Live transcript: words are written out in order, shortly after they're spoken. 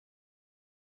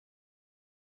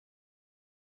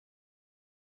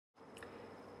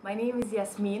My name is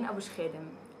Yasmine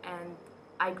and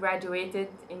I graduated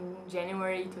in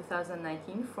January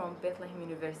 2019 from Bethlehem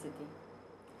University.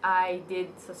 I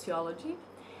did sociology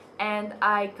and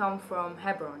I come from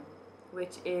Hebron,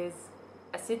 which is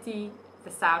a city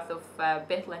the south of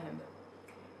Bethlehem.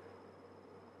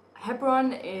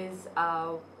 Hebron is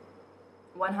a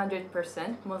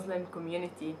 100% Muslim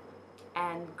community,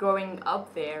 and growing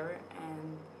up there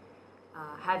and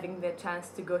having the chance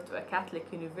to go to a Catholic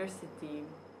university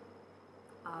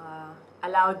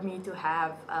allowed me to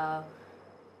have a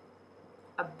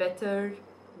better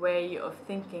way of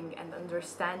thinking and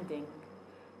understanding.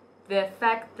 The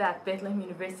fact that Bethlehem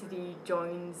University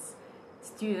joins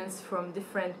students from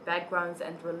different backgrounds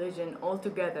and religion all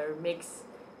together makes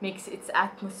its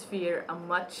atmosphere a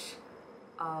much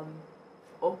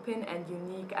open and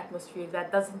unique atmosphere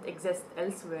that doesn't exist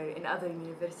elsewhere in other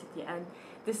universities. And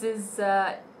this is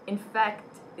in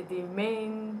fact the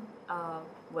main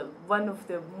one of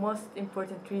the most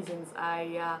important reasons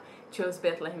I chose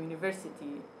Bethlehem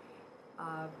University,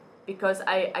 because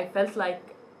I felt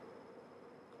like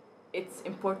it's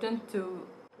important to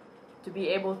be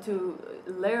able to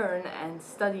learn and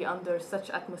study under such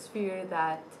atmosphere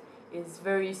that is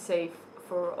very safe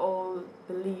for all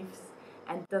beliefs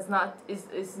and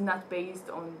is not based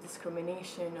on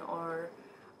discrimination or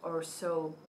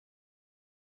so.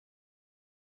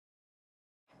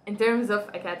 In terms of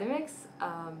academics,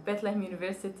 Bethlehem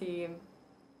University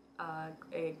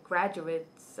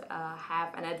graduates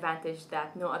have an advantage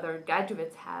that no other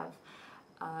graduates have,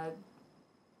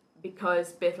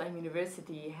 because Bethlehem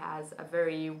University has a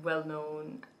very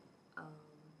well-known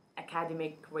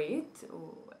academic rate,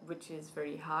 which is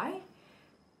very high.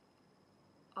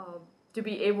 To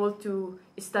be able to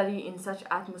study in such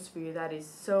atmosphere that is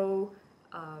so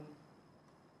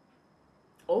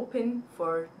open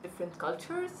for different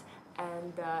cultures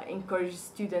and encourage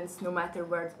students, no matter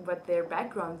what their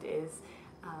background is,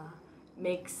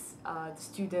 makes the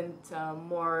student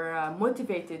more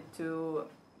motivated to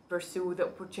pursue the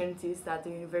opportunities that the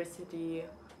university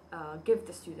give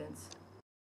the students.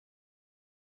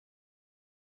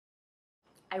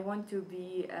 I want to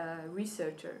be a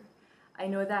researcher. I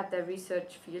know that the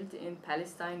research field in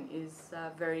Palestine is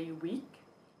very weak,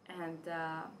 and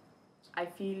I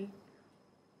feel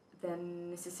the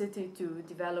necessity to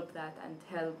develop that and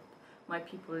help my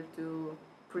people to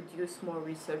produce more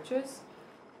researchers.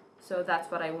 So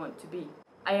that's what I want to be.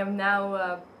 I am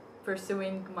now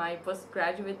pursuing my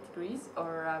postgraduate degrees,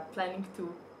 or planning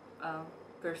to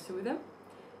pursue them,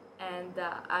 and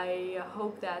I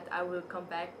hope that I will come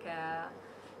back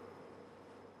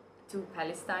to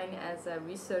Palestine as a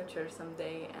researcher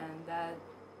someday and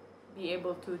be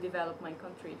able to develop my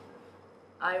country.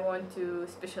 I want to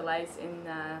specialize in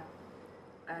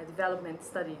development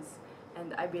studies,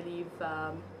 and I believe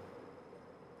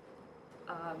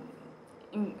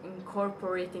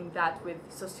incorporating that with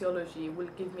sociology will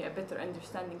give me a better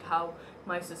understanding how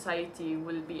my society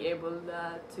will be able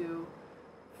to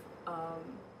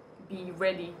be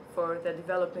ready for the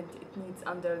development it needs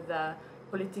under the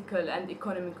political and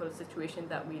economical situation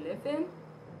that we live in.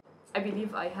 I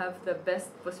believe I have the best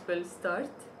possible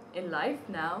start in life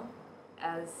now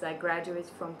as I graduate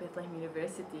from Bethlehem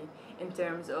University in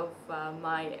terms of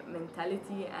my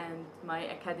mentality and my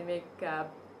academic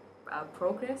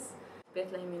progress.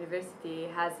 Bethlehem University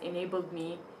has enabled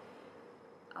me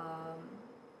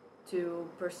to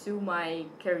pursue my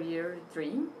career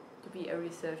dream to be a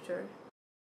researcher.